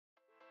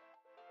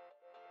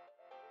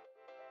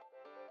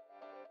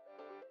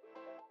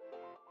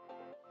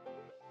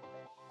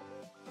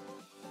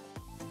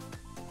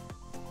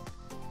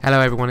Hello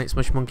everyone, it's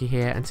Mushmonkey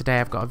here, and today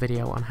I've got a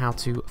video on how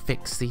to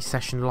fix the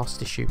session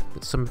lost issue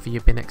that some of you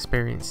have been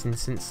experiencing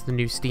since the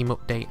new Steam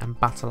update and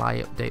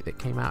BattlEye update that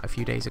came out a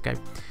few days ago.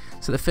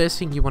 So the first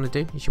thing you want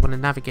to do is you want to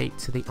navigate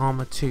to the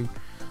Arma 2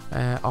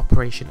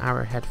 Operation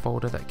Arrowhead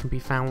folder that can be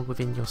found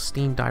within your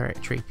Steam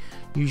directory.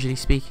 Usually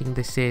speaking,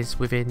 this is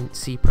within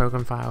C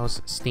Program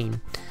Files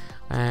Steam.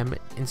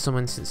 In some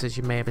instances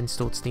you may have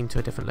installed Steam to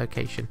a different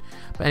location,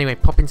 but anyway,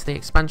 pop into the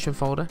expansion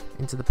folder,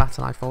 into the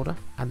BattlEye folder,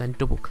 and then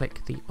double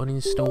click the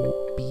uninstall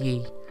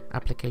BE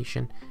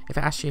application. If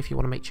it asks you if you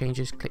want to make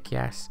changes, click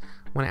yes.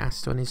 When it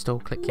asks to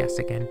uninstall, click yes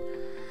again.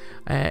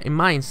 In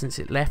my instance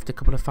it left a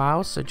couple of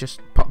files, so just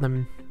pop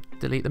them,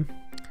 delete them,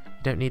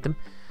 you don't need them.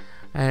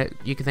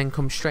 You can then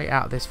come straight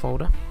out of this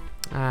folder,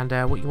 and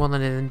what you want to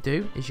then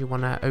do is you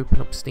want to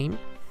open up Steam.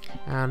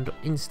 And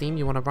in Steam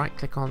you want to right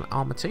click on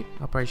Arma 2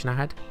 Operation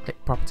Arrowhead,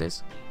 click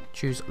Properties,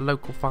 choose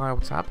Local File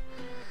tab,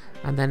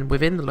 and then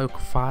within the local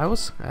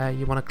files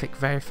you want to click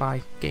Verify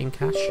Game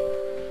Cache,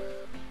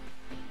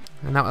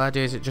 and what that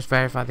do is it just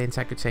verify the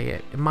integrity.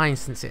 In my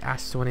instance it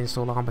asks to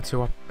uninstall Arma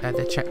 2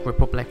 the Czech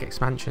Republic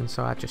expansion,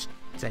 so I just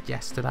said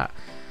yes to that.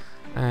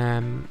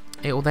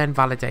 It will then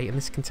validate, and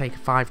this can take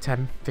 5,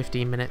 10,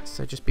 15 minutes,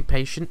 so just be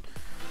patient.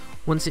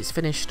 Once it's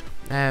finished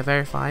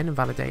verifying and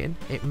validating,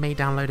 it may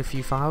download a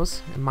few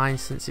files. In my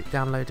instance it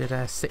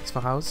downloaded 6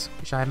 files,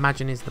 which I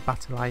imagine is the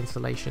BattlEye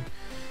installation.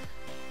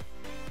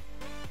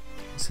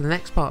 So the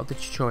next part of the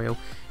tutorial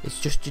is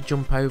just to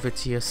jump over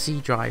to your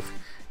C drive.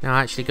 Now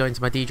I actually go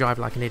into my D drive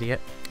like an idiot,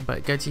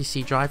 but go to your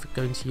C drive,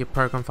 go into your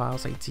Program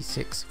Files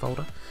 86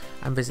 folder,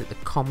 and visit the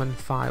Common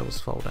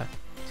Files folder.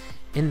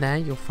 In there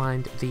you'll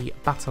find the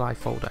BattlEye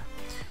folder.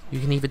 You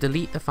can either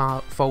delete the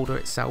folder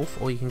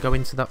itself, or you can go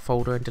into that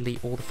folder and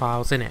delete all the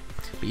files in it,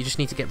 but you just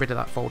need to get rid of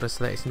that folder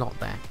so that it's not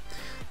there.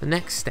 The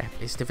next step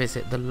is to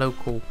visit the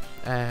local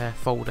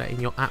folder in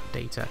your app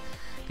data.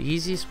 The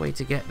easiest way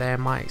to get there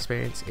in my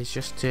experience is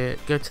just to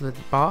go to the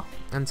bar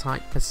and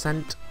type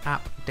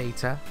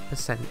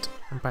 %appdata%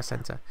 and press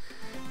enter.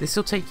 This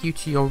will take you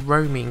to your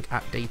roaming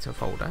app data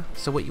folder.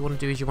 So what you want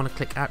to do is you want to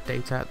click app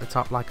data at the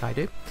top like I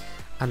do,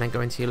 and then go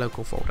into your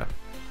local folder.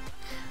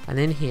 And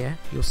in here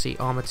you'll see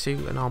Arma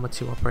 2 and Arma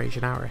 2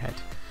 Operation Arrowhead.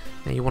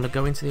 Now you want to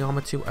go into the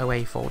Arma 2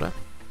 OA folder.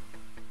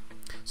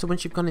 So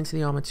once you've gone into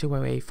the Arma 2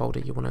 OA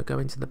folder, you want to go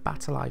into the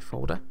BattlEye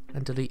folder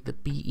and delete the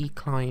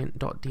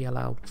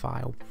beclient.dll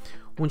file.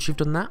 Once you've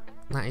done that,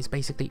 that is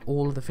basically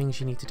all of the things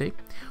you need to do.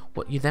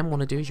 What you then want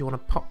to do is you want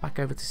to pop back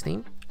over to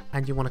Steam,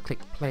 and you want to click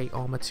play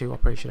Arma 2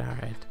 Operation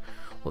Arrowhead.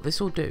 What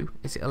this will do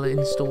is it'll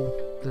install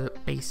the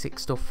basic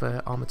stuff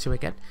for Arma 2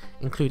 again,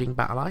 including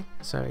BattlEye,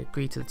 so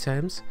agree to the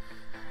terms,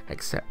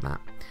 accept that,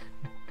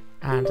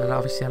 and it'll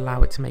obviously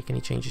allow it to make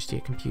any changes to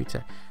your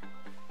computer.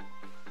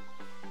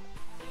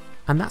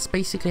 And that's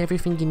basically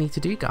everything you need to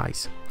do,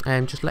 guys.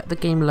 Just let the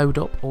game load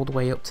up all the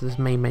way up to this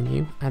main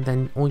menu, and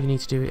then all you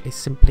need to do is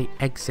simply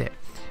exit.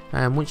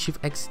 Once you've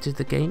exited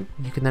the game,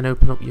 you can then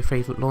open up your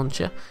favourite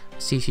launcher,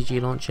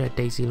 CCG launcher,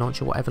 Daisy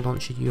launcher, whatever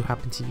launcher you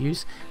happen to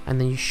use, and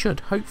then you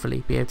should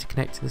hopefully be able to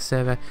connect to the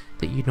server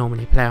that you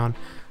normally play on.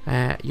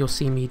 You'll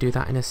see me do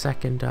that in a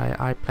second.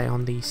 I play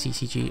on the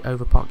CCG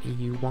Overpoch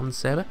EU1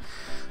 server,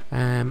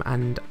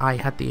 and I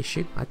had the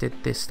issue. I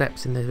did the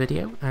steps in the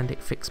video and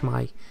it fixed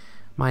my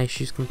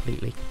issues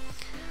completely.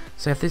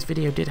 So if this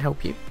video did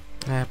help you,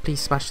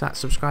 please smash that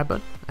subscribe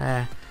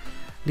button,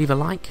 leave a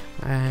like.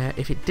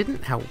 If it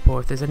didn't help,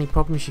 or if there's any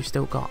problems you've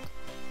still got,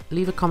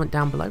 leave a comment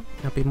down below.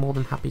 I'll be more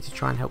than happy to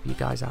try and help you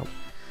guys out,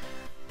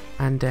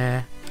 and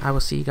I will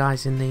see you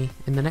guys in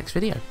the next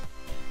video.